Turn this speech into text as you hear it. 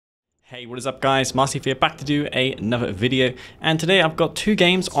Hey, what is up guys, Massive here, back to do another video, and today I've got two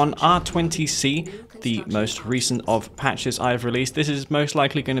games on R20c, the most recent of patches I've released. This is most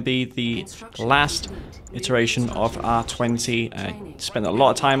likely going to be the last iteration of R20. I spent a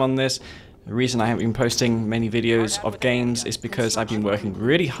lot of time on this. The reason I haven't been posting many videos of games is because I've been working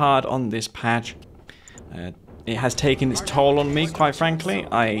really hard on this patch. It has taken its toll on me, quite frankly.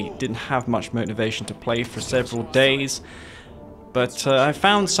 I didn't have much motivation to play for several days. But I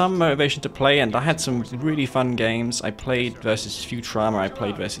found some motivation to play, and I had some really fun games. I played versus Futurama, I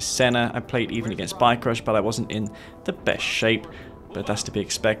played versus Senna, I played even against Bike Rush, but I wasn't in the best shape, but that's to be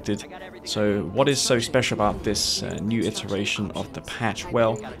expected. So what is so special about this new iteration of the patch?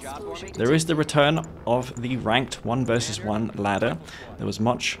 Well, there is the return of the ranked 1 versus 1 ladder. There was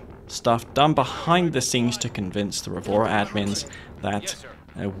much stuff done behind the scenes to convince the Revora admins that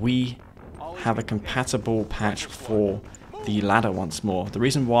we have a compatible patch for the ladder once more. The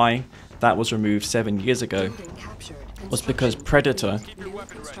reason why that was removed 7 years ago was because Predator,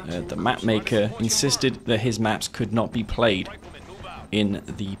 the map maker, insisted that his maps could not be played in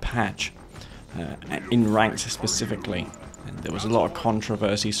the patch, in ranked specifically. And there was a lot of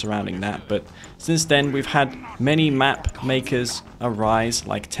controversy surrounding that, but since then we've had many map makers arise,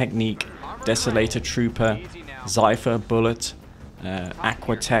 like Technique, Desolator Trooper, Zypher, Bullet,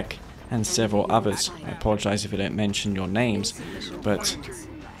 Aquatech, and several others. I apologize if I don't mention your names, but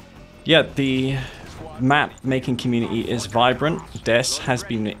yeah, the map making community is vibrant. Des has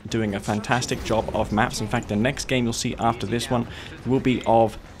been doing a fantastic job of maps. In fact, the next game you'll see after this one will be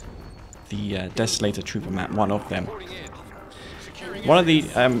of the Desolator Trooper map, one of them. One of the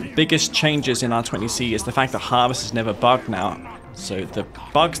biggest changes in R20c is the fact that Harvest is never bugged now. So the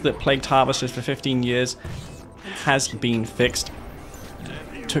bugs that plagued Harvesters for 15 years has been fixed.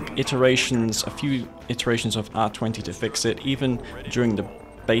 Took iterations, a few iterations of R20 to fix it. Even during the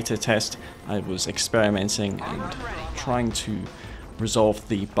beta test, I was experimenting and trying to resolve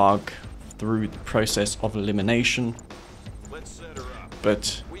the bug through the process of elimination.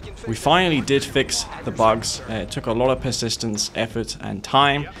 But we finally did fix the bugs. It took a lot of persistence, effort, and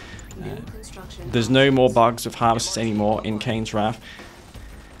time. There's no more bugs of Harvesters anymore in Kane's Wrath,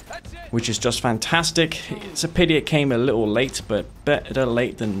 which is just fantastic. It's a pity it came a little late, but better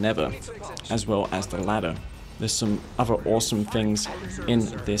late than never, as well as the ladder. There's some other awesome things in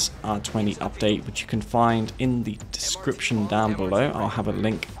this R20 update, which you can find in the description down below. I'll have a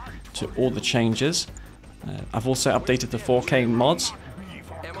link to all the changes. I've also updated the 4K mods.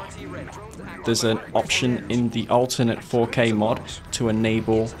 There's an option in the alternate 4K mod to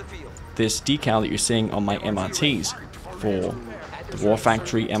enable this decal that you're seeing on my MRTs for the War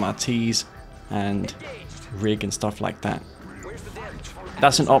Factory MRTs and rig and stuff like that.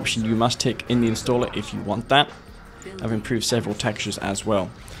 That's an option you must tick in the installer if you want that. I've improved several textures as well.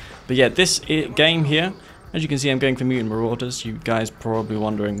 But yeah, this game here, as you can see, I'm going for Mutant Marauders. You guys probably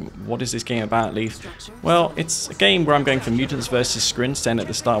wondering, what is this game about, Leaf? Well, it's a game where I'm going for Mutants versus Scrin. Stand at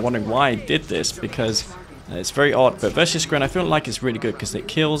the start wondering why I did this, because it's very odd, but versus Scrin I feel like it's really good because it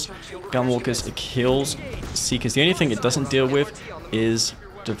kills Gunwalkers, it kills Seekers. The only thing it doesn't deal with is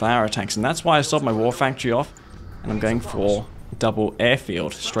Devour attacks, and that's why I sold my War Factory off, and I'm going for double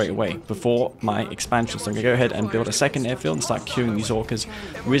airfield straight away before my expansion. So I'm going to go ahead and build a second airfield and start queuing these Orcas.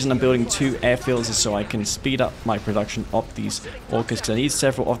 The reason I'm building 2 airfields is so I can speed up my production of these Orcas, because I need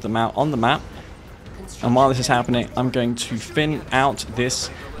several of them out on the map. And while this is happening, I'm going to thin out this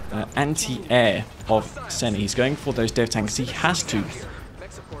anti-air of Senna. He's going for those dev tanks. He has to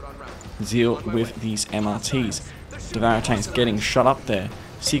deal with these MRTs. Devour tanks getting shut up there.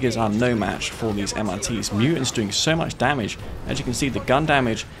 Seekers are no match for these MRTs. Mutants doing so much damage. As you can see, the gun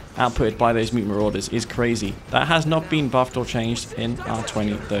damage outputted by those Mutant Marauders is crazy. That has not been buffed or changed in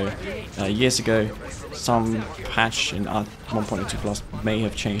R20 though. Years ago, some patch in R1.02 Plus may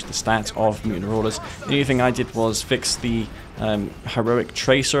have changed the stats of Mutant Marauders. The only thing I did was fix the heroic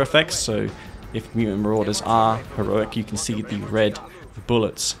tracer effects, so if Mutant Marauders are heroic, you can see the red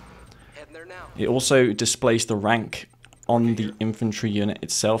bullets. It also displays the rank on the infantry unit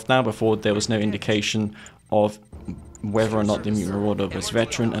itself now. Before, there was no indication of whether or not the Mutant Marauder was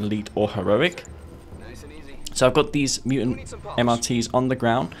veteran, elite, or heroic. So I've got these mutant MRTs on the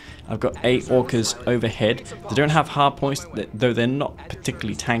ground. I've got 8 Orcas overhead. They don't have hard points, though they're not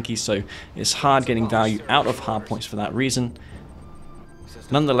particularly tanky, so it's hard getting value out of hard points for that reason.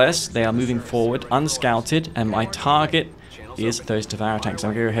 Nonetheless, they are moving forward unscouted, and my target is those Devour tanks.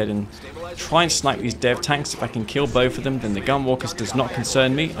 I'm going to go ahead and try and snipe these dev tanks. If I can kill both of them, then the Gunwalkers does not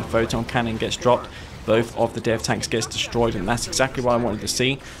concern me. A photon cannon gets dropped, both of the dev tanks gets destroyed, and that's exactly what I wanted to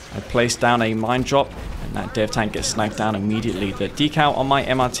see. I placed down a mine drop, and that dev tank gets sniped down immediately. The decal on my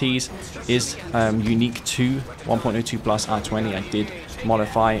MRTs is unique to 1.02 plus R20. I did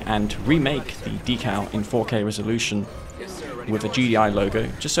modify and remake the decal in 4K resolution with a GDI logo,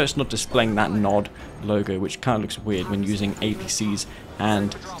 just so it's not displaying that nod logo, which kind of looks weird when using APCs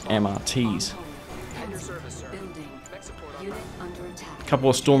and MRTs. A couple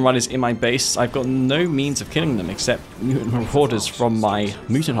of Storm Riders in my base. I've got no means of killing them except Mutant Marauders from my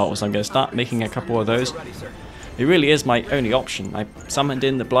Mutant holes. I'm going to start making a couple of those. It really is my only option. I summoned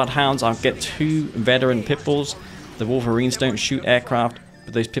in the Bloodhounds. I'll get 2 veteran Pitbulls. The Wolverines don't shoot aircraft,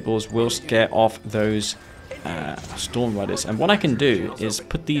 but those Pitbulls will scare off those Storm Riders. And what I can do is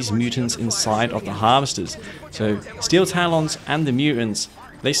put these Mutants inside of the Harvesters. So Steel Talons and the Mutants,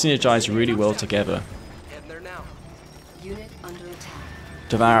 they synergize really well together.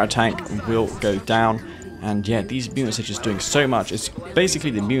 Devour tank will go down, and yeah, these mutants are just doing so much. It's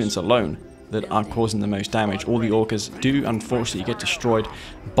basically the mutants alone that are causing the most damage. All the orcas do unfortunately get destroyed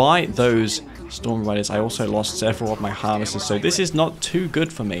by those Storm Riders. I also lost several of my harvesters, so this is not too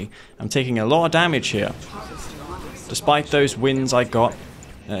good for me. I'm taking a lot of damage here. Despite those wins I got,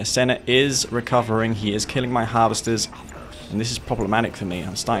 Senna is recovering. He is killing my harvesters, and this is problematic for me.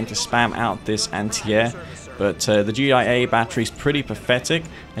 I'm starting to spam out this anti-air, but the GIA battery is pretty pathetic.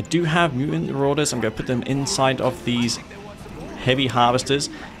 I do have Mutant Marauders. I'm going to put them inside of these heavy harvesters.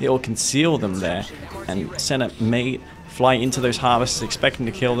 It will conceal them there, and Senna may fly into those harvesters expecting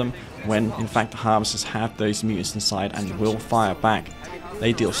to kill them, when in fact the harvesters have those mutants inside and will fire back.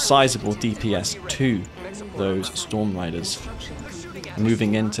 They deal sizable DPS to those Storm Riders.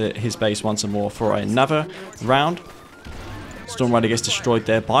 Moving into his base once more for another round. Storm Rider gets destroyed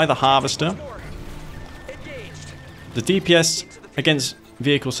there by the harvester. The DPS against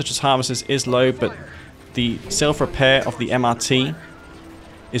vehicles such as harvesters is low, but the self-repair of the MRT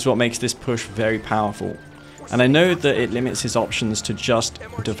is what makes this push very powerful. And I know that it limits his options to just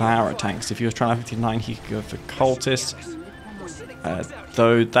Devourer tanks. If you're trying 59, he could go for Cultists.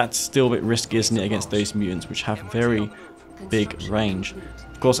 Though that's still a bit risky, isn't it, against those mutants, which have very big range.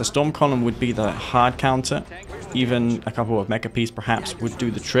 Of course, a Storm Column would be the hard counter. Even a couple of Mecha Piece perhaps would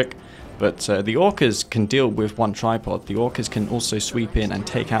do the trick. But the Orcas can deal with one tripod. The Orcas can also sweep in and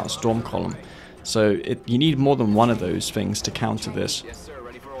take out a Storm Column. So you need more than one of those things to counter this.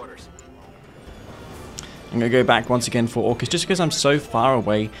 I'm going to go back once again for Orcas, just because I'm so far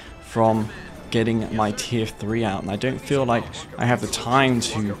away from getting my tier 3 out, and I don't feel like I have the time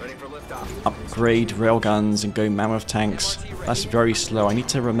to upgrade railguns and go mammoth tanks. That's very slow. I need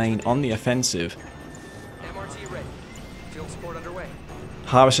to remain on the offensive.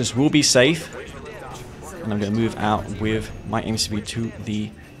 Harvesters will be safe, and I'm going to move out with my MCV to the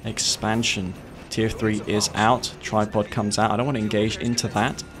expansion. Tier 3 is out, tripod comes out. I don't want to engage into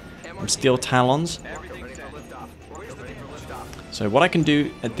that. I'm Steel Talons. So what I can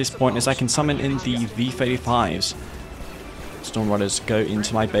do at this point is I can summon in the V35s. Storm Riders go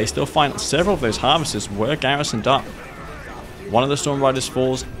into my base. They'll find several of those harvesters were garrisoned up. One of the Storm Riders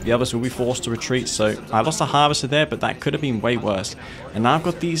falls, the others will be forced to retreat. So I lost a harvester there, but that could have been way worse. And now I've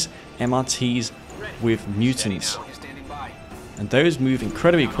got these MRTs with mutants, and those move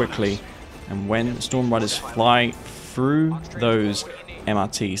incredibly quickly. And when Storm Riders fly through those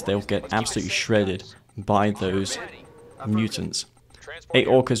MRTs, they'll get absolutely shredded by those mutants. 8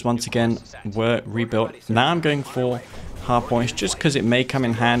 Orcas once again were rebuilt. Now I'm going for hard points just because it may come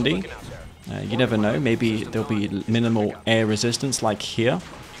in handy. You never know, maybe there'll be minimal air resistance like here.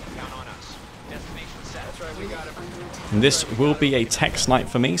 And this will be a tech snipe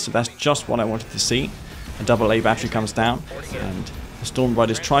for me, so that's just what I wanted to see. A AA battery comes down, and the Storm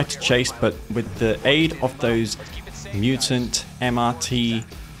Riders try to chase, but with the aid of those mutant MRT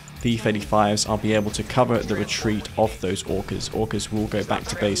V35s, I'll be able to cover the retreat of those Orcas. Orcas will go back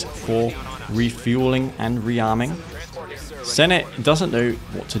to base for refueling and rearming. Senate doesn't know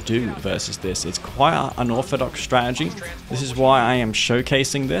what to do versus this. It's quite an unorthodox strategy. This is why I am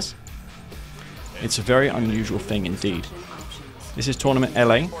showcasing this. It's a very unusual thing indeed. This is Tournament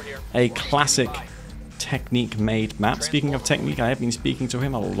LA, a classic Technique made map. Speaking of Technique, I have been speaking to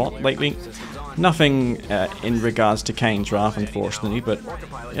him a lot lately. Nothing in regards to Kane's draft, unfortunately, but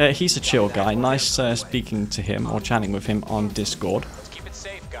he's a chill guy. Nice speaking to him or chatting with him on Discord.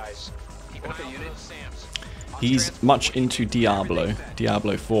 He's much into Diablo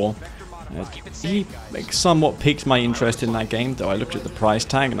 4. He somewhat piqued my interest in that game, though I looked at the price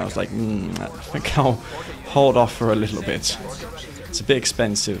tag and I was like, I think I'll hold off for a little bit. It's a bit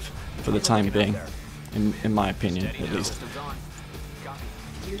expensive for the time being, in my opinion, at least.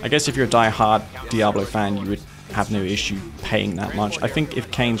 I guess if you're a die-hard Diablo fan, you would have no issue paying that much. I think if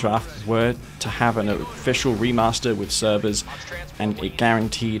Kane's Wrath were to have an official remaster with servers and it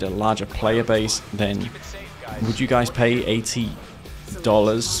guaranteed a larger player base, then would you guys pay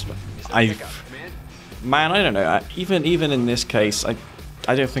 $80? Man, I don't know. Even in this case, I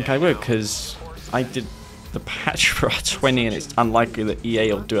don't think I would, because I did the patch for R20 and it's unlikely that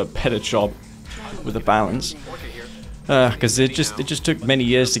EA will do a better job with the balance. Because it just took many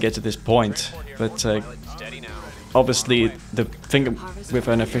years to get to this point. But obviously the thing with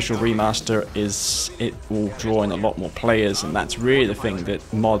an official remaster is it will draw in a lot more players, and that's really the thing that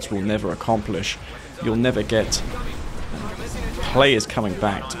mods will never accomplish. You'll never get players coming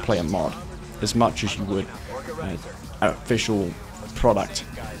back to play a mod as much as you would an official product.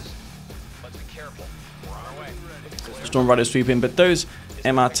 Storm Rider sweeping, but those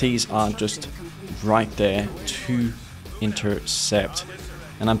MRTs are just right there to intercept.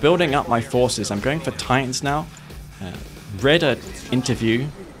 And I'm building up my forces. I'm going for Titans now. Read an interview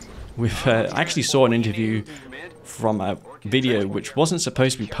with, I actually saw an interview from a video which wasn't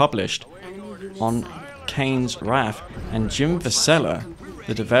supposed to be published on Kane's Wrath, and Jim Vasella,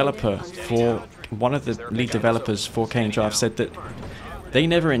 the developer for one of the lead developers for Kane's Wrath, said that they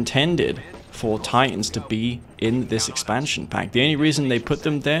never intended for Titans to be in this expansion pack. The only reason they put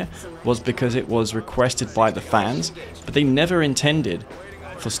them there was because it was requested by the fans, but they never intended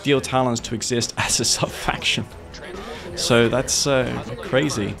for Steel Talons to exist as a sub-faction. So that's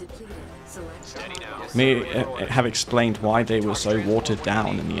crazy. May have explained why they were so watered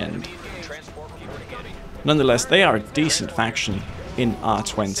down in the end. Nonetheless, they are a decent faction in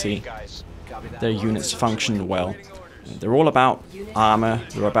R20. Their units function well. They're all about armor,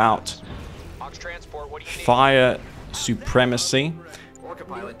 they're about fire supremacy.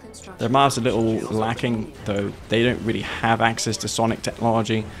 Their Mav's a little lacking, though they don't really have access to sonic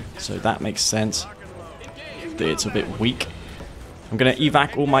technology, so that makes sense. It's a bit weak. I'm going to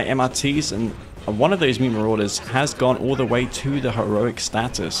evac all my MRTs, and one of those Mutant Marauders has gone all the way to the heroic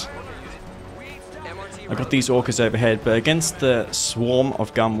status. I got these Orcas overhead, but against the swarm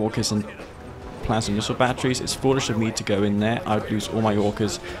of Gunwalkers and plasma missile batteries, it's foolish of me to go in there. I would lose all my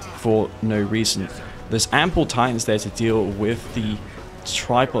Orcas for no reason. There's ample Titans there to deal with the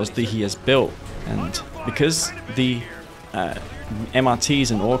tripods that he has built, and because the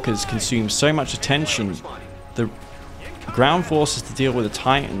MRTs and Orcas consume so much attention, the ground forces to deal with the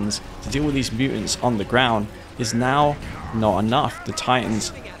Titans, to deal with these mutants on the ground, is now not enough. The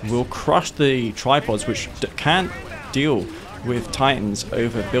Titans will crush the tripods, which can't deal with Titans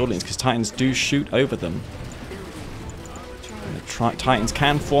over buildings, because Titans do shoot over them. Titans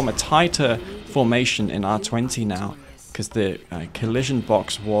can form a tighter formation in R20 now, because the collision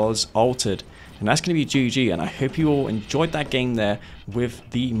box was altered. And that's going to be GG, and I hope you all enjoyed that game there with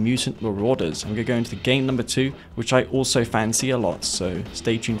the Mutant Marauders. I'm going to go into the game number 2, which I also fancy a lot, so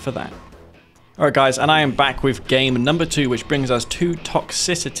stay tuned for that. Alright guys, and I am back with game number 2, which brings us to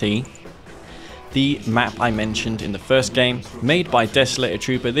Toxicity, the map I mentioned in the first game, made by Desolator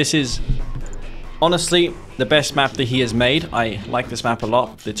Trooper. This is honestly the best map that he has made. I like this map a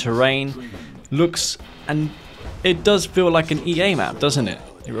lot. The terrain looks, and it does feel like an EA map, doesn't it?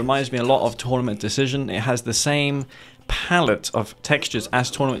 It reminds me a lot of Tournament Decision. It has the same palette of textures as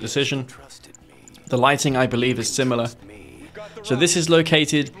Tournament Decision. The lighting, I believe, is similar. So this is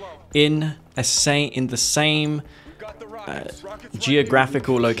located in the same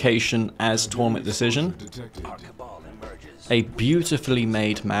geographical location as Tournament Decision. A beautifully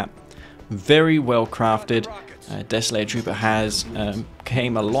made map, very well crafted. Desolator Trooper has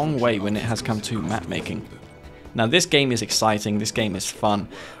came a long way when it has come to map making. Now this game is exciting, this game is fun,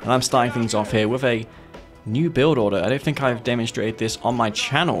 and I'm starting things off here with a new build order. I don't think I've demonstrated this on my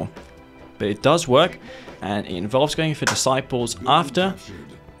channel, but it does work, and it involves going for Disciples after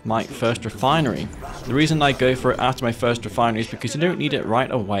my first refinery. The reason I go for it after my first refinery is because you don't need it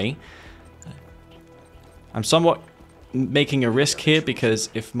right away. I'm somewhat making a risk here, because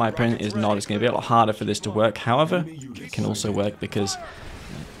if my opponent is not, it's going to be a lot harder for this to work. However, it can also work because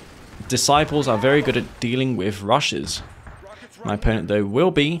Disciples are very good at dealing with rushes. My opponent, though,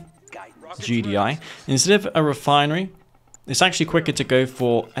 will be GDI. Instead of a refinery, it's actually quicker to go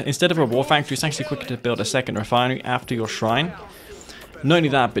for, instead of a war factory, it's actually quicker to build a second refinery after your shrine. Not only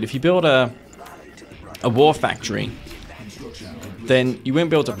that, but if you build a war factory, then you won't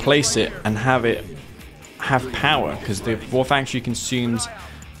be able to place it and have it have power, because the war factory consumes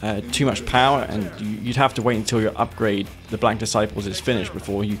too much power, and you'd have to wait until your upgrade, the Black Disciples, is finished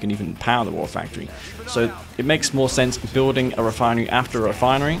before you can even power the war factory. So it makes more sense building a refinery after a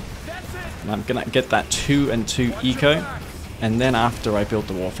refinery. And I'm gonna get that 2 and 2 eco. and then after I build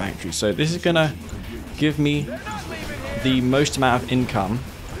the war factory. So this is gonna give me the most amount of income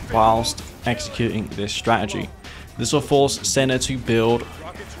whilst executing this strategy. This will force Senna to build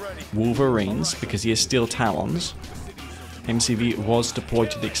Wolverines because he has steel Talons. MCV was deployed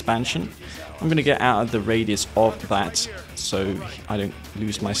to the expansion. I'm going to get out of the radius of that so I don't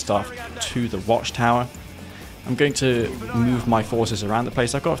lose my stuff to the watchtower. I'm going to move my forces around the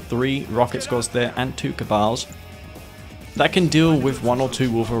place. I've got 3 rocket squads there and 2 cabals that can deal with 1 or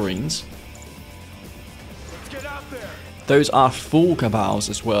 2 Wolverines. Those are full cabals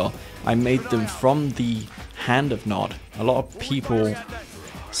as well. I made them from the Hand of Nod. A lot of people,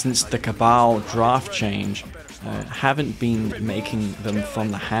 since the Cabal draft change, haven't been making them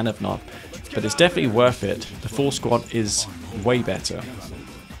from the Hand of Nod, but it's definitely worth it. The full squad is way better.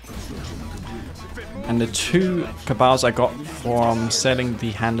 And the 2 Cabals I got from selling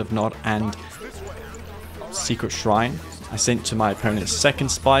the Hand of Nod and Secret Shrine, I sent to my opponent's second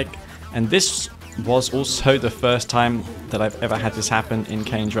spike, and this was also the first time that I've ever had this happen in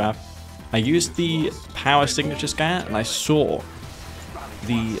Kane draft. I used the power signature scan and I saw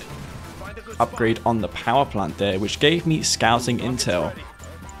the upgrade on the power plant there, which gave me scouting intel.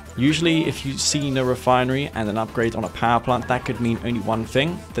 Usually if you see no refinery and an upgrade on a power plant, that could mean only one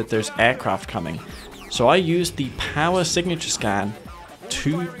thing, that there's aircraft coming. So I used the power signature scan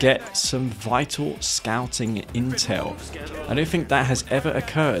to get some vital scouting intel. I don't think that has ever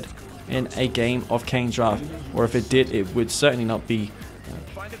occurred in a game of Kane draft, or if it did, it would certainly not be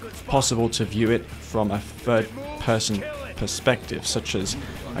possible to view it from a third person perspective, such as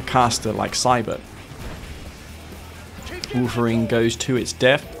a caster like Cyber. Wolverine goes to its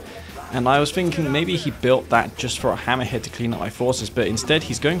death, and I was thinking maybe he built that just for a hammerhead to clean up my forces, but instead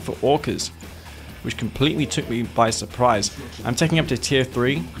he's going for orcas, which completely took me by surprise. I'm taking up to tier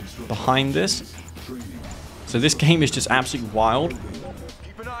 3 behind this, so this game is just absolutely wild.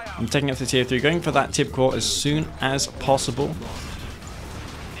 I'm taking up to tier 3, going for that Atypical as soon as possible.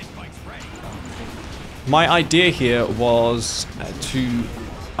 My idea here was to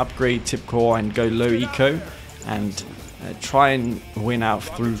upgrade Atypical and go low eco and try and win out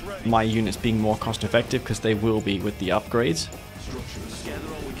through my units being more cost effective, because they will be with the upgrades.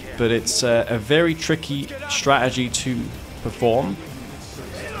 But it's a very tricky strategy to perform.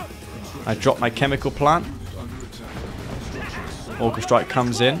 I drop my chemical plant. Orca Strike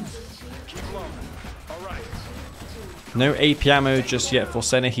comes in. No AP ammo just yet for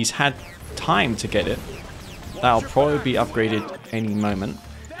Senna. He's had time to get it. That'll probably be upgraded any moment.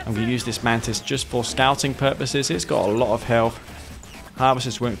 I'm going to use this Mantis just for scouting purposes. It's got a lot of health.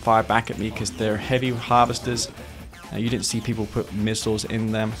 Harvesters won't fire back at me because they're heavy harvesters. You didn't see people put missiles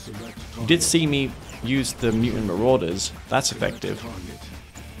in them. You did see me use the Mutant Marauders. That's effective.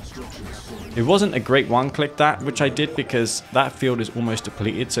 It wasn't a great one-click that, which I did because that field is almost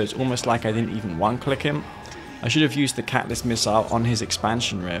depleted, so it's almost like I didn't even one-click him. I should have used the Catalyst Missile on his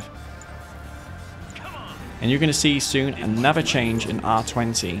expansion rev. And you're going to see soon another change in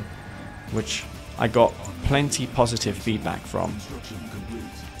R20, which I got plenty positive feedback from.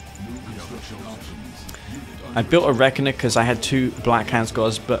 I built a Reckoner because I had 2 Black Hand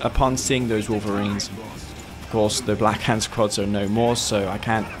squads, but upon seeing those Wolverines, of course the Black Hand squads are no more, so I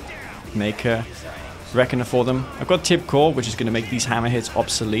can't make a Reckoner for them. I've got Tib Core, which is going to make these hammerheads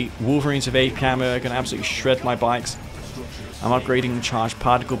obsolete. Wolverines of AP ammo are going to absolutely shred my bikes. I'm upgrading charged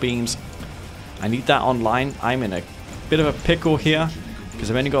particle beams. I need that online. I'm in a bit of a pickle here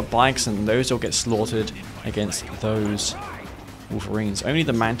because I've only got bikes, and those will get slaughtered against those Wolverines. Only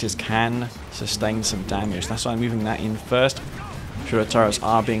the Mantis can sustain some damage. That's why I'm moving that in first. Shredder turrets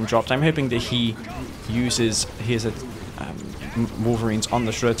are being dropped. I'm hoping that he uses his Wolverines on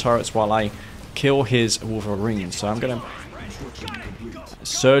the Shredder turrets while I kill his Wolverines. So I'm going to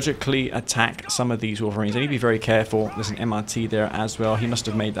surgically attack some of these Wolverines. I need to be very careful. There's an MRT there as well. He must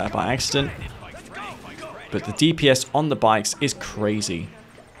have made that by accident. But the DPS on the bikes is crazy.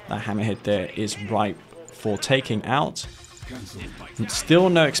 That hammerhead there is ripe for taking out. Still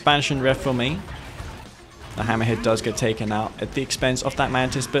no expansion ref for me. The hammerhead does get taken out at the expense of that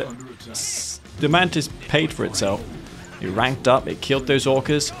Mantis, but the Mantis paid for itself. It ranked up, it killed those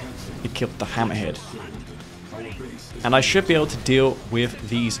orcas, it killed the hammerhead. And I should be able to deal with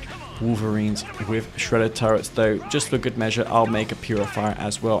these Wolverines with Shredder turrets, though just for good measure I'll make a Purifier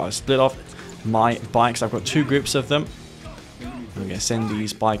as well. I've split off my bikes. I've got 2 groups of them. I'm going to send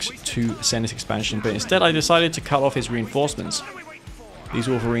these bikes to Senate expansion, but instead I decided to cut off his reinforcements. These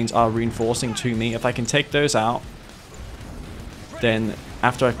Wolverines are reinforcing to me. If I can take those out, then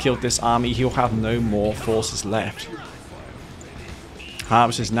after I've killed this army, he'll have no more forces left.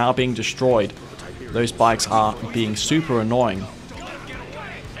 Harvest is now being destroyed. Those bikes are being super annoying.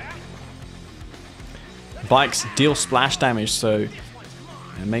 Bikes deal splash damage, so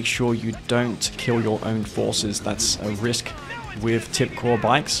make sure you don't kill your own forces. That's a risk with tip core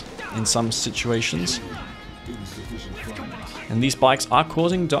bikes in some situations. And these bikes are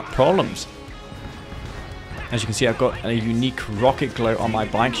causing problems. As you can see, I've got a unique rocket glow on my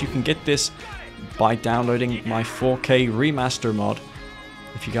bikes. You can get this by downloading my 4K remaster mod.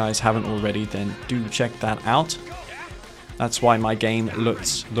 If you guys haven't already, then do check that out. That's why my game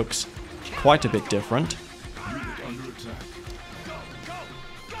looks quite a bit different.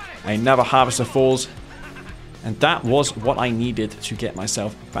 Another harvester falls, and that was what I needed to get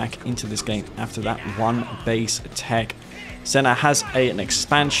myself back into this game after that one base tech. Senna has an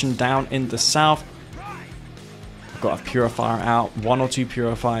expansion down in the south. I've got a purifier out, 1 or 2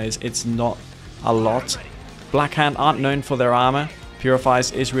 purifiers, it's not a lot. Blackhand aren't known for their armor.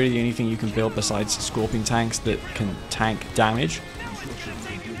 Purifiers is really the only thing you can build besides Scorpion tanks that can tank damage. I'm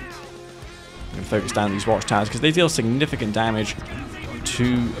going to focus down these watchtowers because they deal significant damage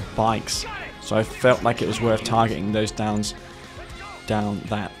to bikes, so I felt like it was worth targeting those down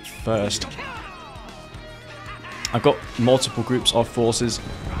that first. I've got multiple groups of forces,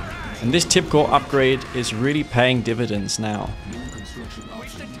 and this tip core upgrade is really paying dividends now.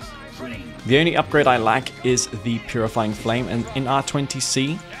 The only upgrade I lack is the Purifying Flame, and in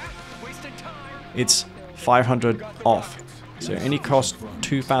R20c it's 500 off, so it only costs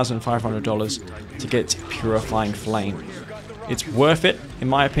 $2,500 to get Purifying Flame. It's worth it, in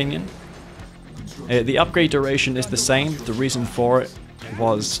my opinion. The upgrade duration is the same. The reason for it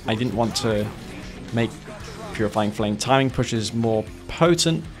was I didn't want to make Purifying Flame timing pushes more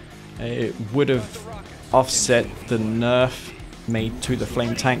potent. It would have offset the nerf made to the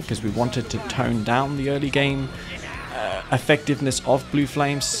flame tank because we wanted to tone down the early game effectiveness of blue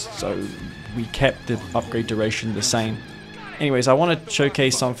flames, so we kept the upgrade duration the same. Anyways, I want to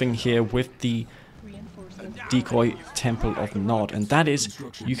showcase something here with the Decoy Temple of Nod, and that is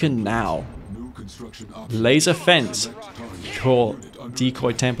you can now laser fence your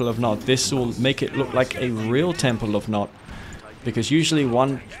Decoy Temple of Nod. This will make it look like a real Temple of Nod, because usually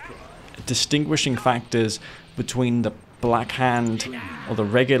one distinguishing factors between the Black Hand or the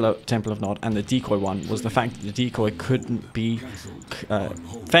regular Temple of Nod and the decoy one was the fact that the decoy couldn't be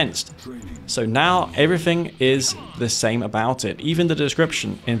fenced. So now everything is the same about it. Even the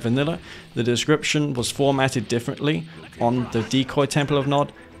description in vanilla, the description was formatted differently on the decoy Temple of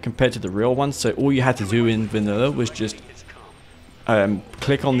Nod compared to the real one. So all you had to do in vanilla was just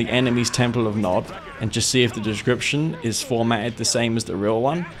click on the enemy's Temple of Nod and just see if the description is formatted the same as the real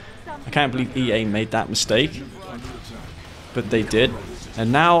one. I can't believe EA made that mistake, but they did.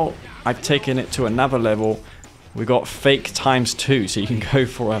 And now I've taken it to another level. We got fake ×2, so you can go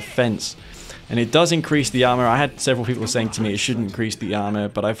for a fence, and it does increase the armor. I had several people saying to me it shouldn't increase the armor,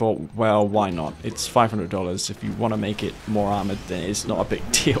 but I thought, well, why not? It's $500. If you want to make it more armored, then it's not a big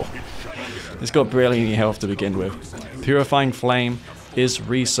deal. It's got barely any health to begin with. Purifying Flame is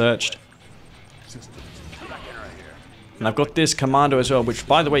researched. And I've got this Commando as well, which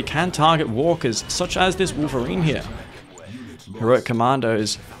by the way can target walkers, such as this Wolverine here. Heroic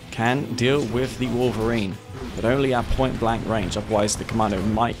Commandos can deal with the Wolverine, but only at point blank range, otherwise the Commando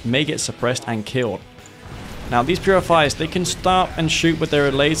may get suppressed and killed. Now these Purifiers, they can start and shoot with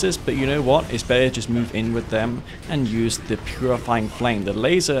their lasers, but you know what? It's better just move in with them and use the Purifying Flame. The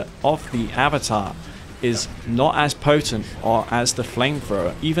laser of the Avatar is not as potent or as the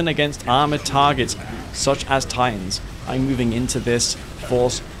Flamethrower, even against armored targets such as Titans. I'm moving into this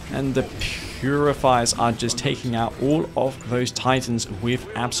force, and the Purifiers are just taking out all of those Titans with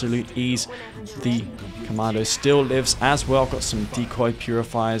absolute ease. The Commando still lives as well. Got some decoy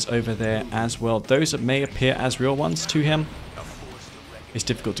Purifiers over there as well. Those that may appear as real ones to him. It's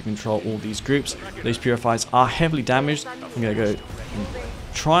difficult to control all these groups. Those Purifiers are heavily damaged. I'm going to go and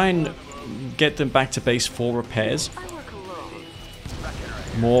try and get them back to base for repairs.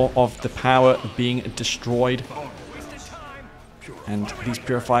 More of the power being destroyed. And these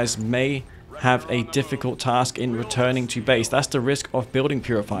Purifiers may have a difficult task in returning to base. That's the risk of building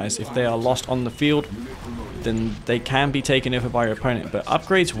Purifiers. If they are lost on the field, then they can be taken over by your opponent. But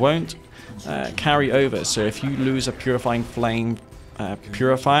upgrades won't carry over. So if you lose a Purifying Flame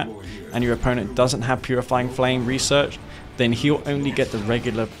Purifier and your opponent doesn't have Purifying Flame research, then he'll only get the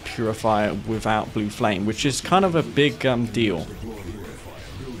regular Purifier without Blue Flame, which is kind of a big deal.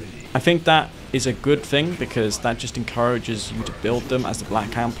 I think that is a good thing, because that just encourages you to build them as a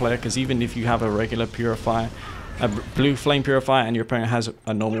Black Hand player, because even if you have a regular Purifier, a Blue Flame Purifier, and your opponent has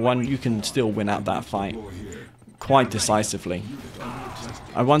a normal one, you can still win out that fight quite decisively.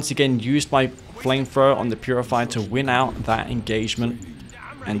 I once again used my flamethrower on the Purifier to win out that engagement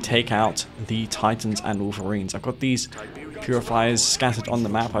and take out the Titans and Wolverines. I've got these Purifiers scattered on the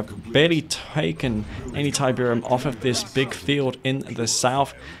map. I've barely taken any Tiberium off of this big field in the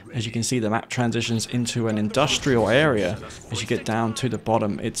south. As you can see, the map transitions into an industrial area as you get down to the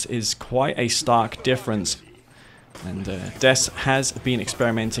bottom. It is quite a stark difference. And Des has been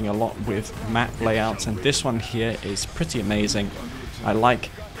experimenting a lot with map layouts, and this one here is pretty amazing. I like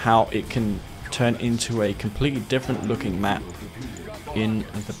how it can turn into a completely different looking map in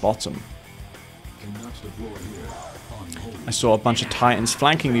the bottom. I saw a bunch of Titans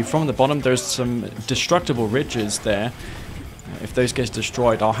flanking me from the bottom. There's some destructible ridges there. If those get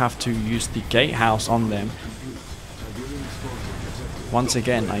destroyed, I'll have to use the gatehouse on them. Once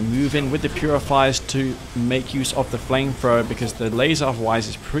again, I move in with the Purifiers to make use of the flamethrower because the laser otherwise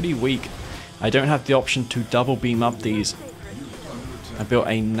is pretty weak. I don't have the option to double beam up these. I built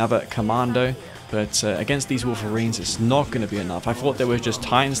another commando, but against these Wolverines it's not going to be enough. I thought there were just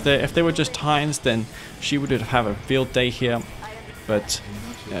Titans there. If they were just Titans, then she would have a field day here, but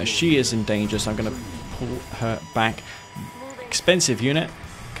she is in danger, so I'm going to pull her back. Expensive unit.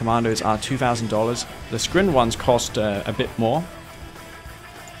 Commandos are $2,000. The Scrin ones cost a bit more.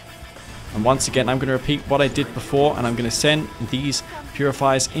 And once again, I'm going to repeat what I did before, and I'm going to send these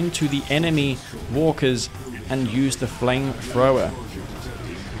Purifiers into the enemy walkers and use the flamethrower.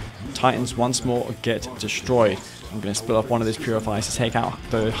 Titans once more get destroyed. I'm going to split off one of these Purifiers to take out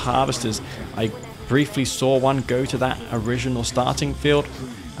the Harvesters. I briefly saw one go to that original starting field.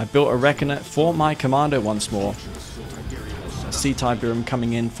 I built a Reckoner for my Commando once more. Sea Tiberium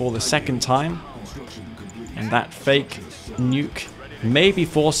coming in for the second time. And that fake nuke may be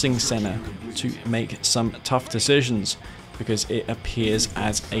forcing Senna to make some tough decisions because it appears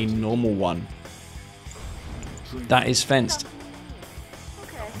as a normal one. That is fenced.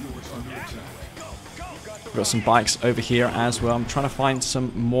 We've got some bikes over here as well. I'm trying to find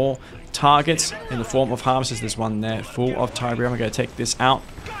some more targets in the form of harvesters. There's one there full of Tiberium. I'm going to take this out.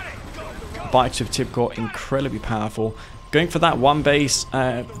 Bikes with Atypical, incredibly powerful. Going for that one base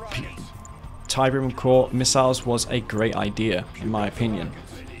Tiberium core missiles was a great idea, in my opinion.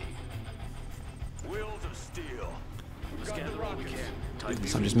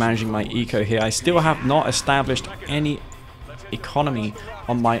 So I'm just managing my eco here. I still have not established any economy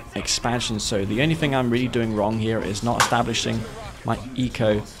on my expansion, so the only thing I'm really doing wrong here is not establishing my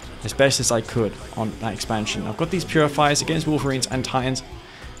eco as best as I could on that expansion. I've got these Purifiers against Wolverines and Titans.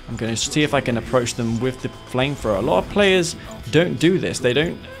 I'm going to see if I can approach them with the flamethrower. A lot of players don't do this. They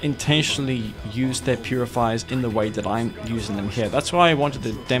don't intentionally use their Purifiers in the way that I'm using them here. That's why I wanted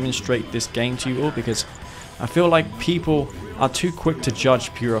to demonstrate this game to you all, because I feel like people are too quick to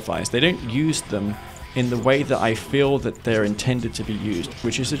judge Purifiers. They don't use them in the way that I feel that they're intended to be used,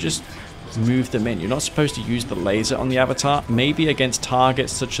 which is to just move them in. You're not supposed to use the laser on the avatar, maybe against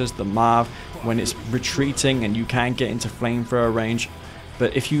targets such as the Marv when it's retreating and you can get into flamethrower range.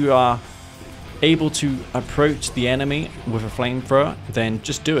 But if you are able to approach the enemy with a flamethrower, then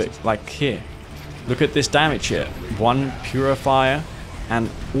just do it, like here. Look at this damage here. One Purifier and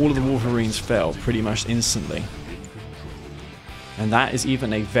all of the Wolverines fell pretty much instantly. And that is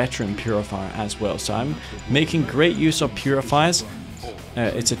even a veteran Purifier as well. So I'm making great use of Purifiers.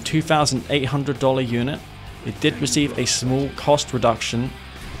 It's a $2,800 unit. It did receive a small cost reduction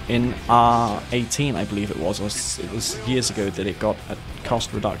in R18, I believe it was, or it was years ago that it got a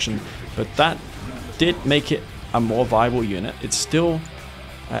cost reduction, but that did make it a more viable unit. It's still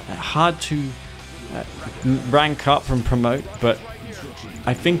hard to rank up and promote, but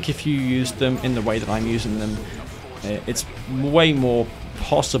I think if you use them in the way that I'm using them, it's way more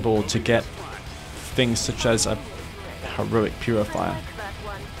possible to get things such as a heroic Purifier.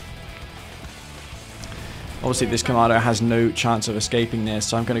 Obviously this Commando has no chance of escaping this,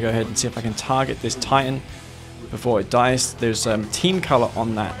 so I'm going to go ahead and see if I can target this Titan before it dies. There's team color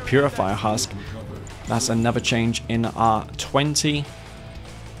on that Purifier husk. That's another change in R20.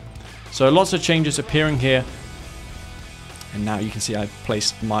 So lots of changes appearing here. And now you can see I've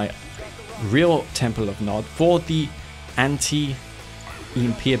placed my real Temple of Nod for the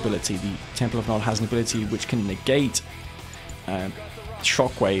anti-EMP ability. The Temple of Nod has an ability which can negate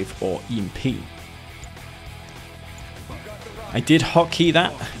Shockwave or EMP. I did hotkey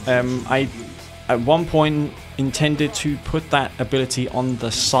that. I at one point intended to put that ability on the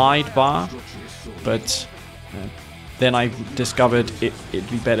sidebar, but then I discovered it'd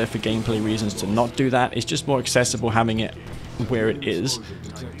be better for gameplay reasons to not do that. It's just more accessible having it where it is,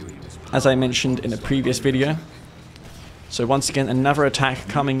 as I mentioned in a previous video. So once again, another attack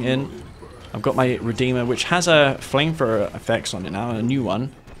coming in. I've got my Redeemer, which has a flamethrower effects on it now, a new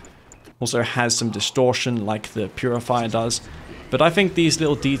one. Also has some distortion like the Purifier does. But I think these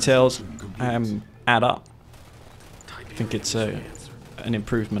little details add up. I think it's an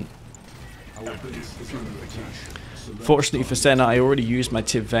improvement. Fortunately for Senna, I already used my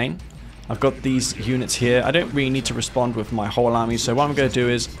Tib Vein. I've got these units here. I don't really need to respond with my whole army, so what I'm going to do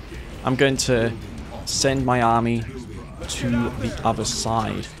is I'm going to send my army to the other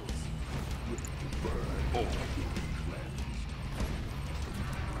side.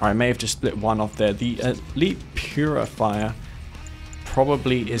 I may have just split one off there. The Elite Purifier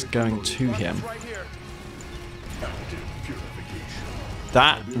probably is going to him.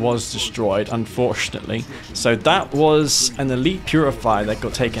 That was destroyed, unfortunately. So that was an Elite Purifier that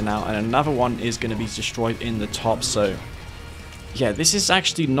got taken out, and another one is going to be destroyed in the top. So yeah, this is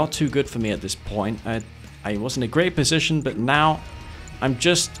actually not too good for me at this point. I was in a great position, but now I'm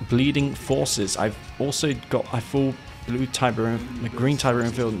just bleeding forces. I've also got a full blue green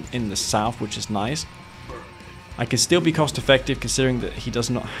Tiberium field in the south, which is nice. I can still be cost effective considering that he does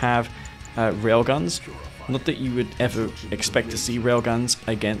not have railguns. Not that you would ever expect to see railguns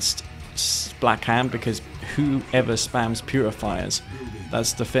against Black Hand, because whoever spams Purifiers,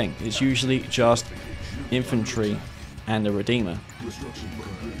 that's the thing. It's usually just infantry and a Redeemer.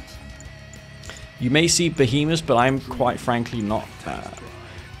 You may see Behemoths, but I'm quite frankly not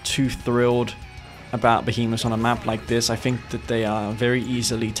too thrilled about Behemoths on a map like this. I think that they are very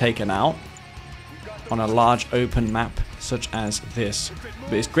easily taken out on a large open map such as this.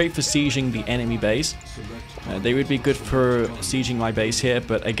 But it's great for sieging the enemy base. They would be good for sieging my base here,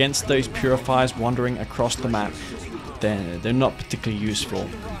 but against those Purifiers wandering across the map, they're not particularly useful.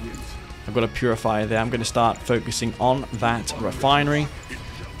 I've got a Purifier there. I'm going to start focusing on that refinery.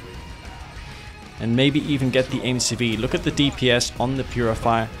 And maybe even get the MCV. Look at the DPS on the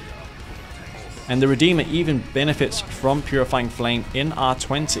Purifier. And the Redeemer even benefits from Purifying Flame in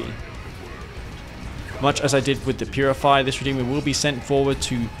R20. Much as I did with the Purifier, this Redeemer will be sent forward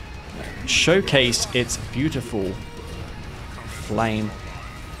to showcase its beautiful flame.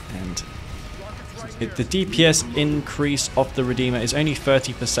 And the DPS increase of the Redeemer is only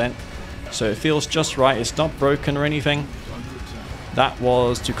 30%, so it feels just right. It's not broken or anything. That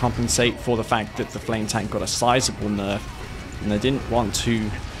was to compensate for the fact that the flame tank got a sizable nerf, and they didn't want to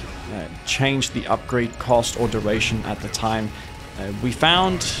change the upgrade cost or duration at the time. We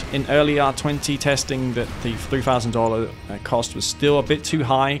found in early R20 testing that the $3,000 cost was still a bit too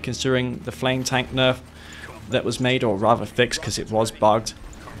high considering the flame tank nerf that was made, or rather fixed because it was bugged.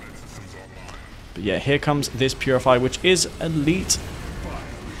 But yeah, here comes this Purifier, which is elite.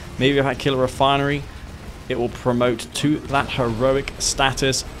 Maybe if I kill a refinery, it will promote to that heroic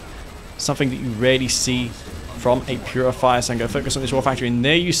status, something that you rarely see from a Purifier. So I'm going to focus on this War Factory, and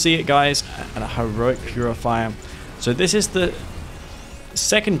there you see it, guys, and a heroic Purifier. So this is the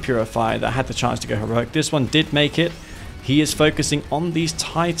second Purifier that had the chance to go heroic. This one did make it. He is focusing on these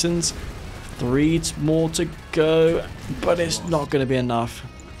Titans. 3 more to go, but it's not going to be enough.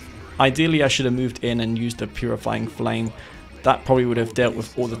 Ideally, I should have moved in and used the Purifying Flame. That probably would have dealt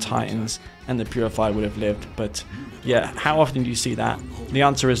with all the Titans, and the Purifier would have lived. But yeah, how often do you see that? The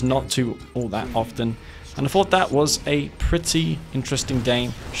answer is not too all that often. And I thought that was a pretty interesting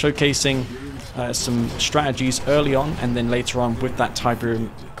game, showcasing some strategies early on, and then later on with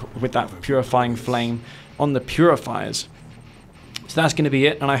that Purifying Flame on the Purifiers. So that's going to be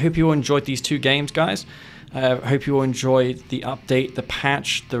it, and I hope you all enjoyed these 2 games, guys. I hope you all enjoyed the update, the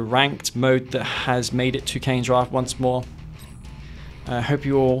patch, the ranked mode that has made it to Kane's Draft once more. I hope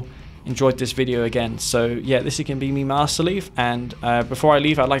you all enjoyed this video again. So yeah, this is going to be me, Master Leaf, and before I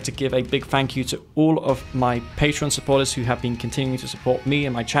leave, I'd like to give a big thank you to all of my Patreon supporters who have been continuing to support me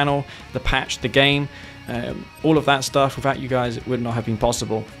and my channel, the patch, the game, all of that stuff. Without you guys, it would not have been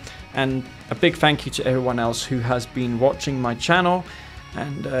possible. And a big thank you to everyone else who has been watching my channel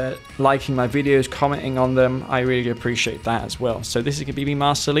and liking my videos, commenting on them. I really appreciate that as well. So this is going to be me,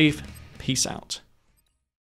 Master Leaf. Peace out.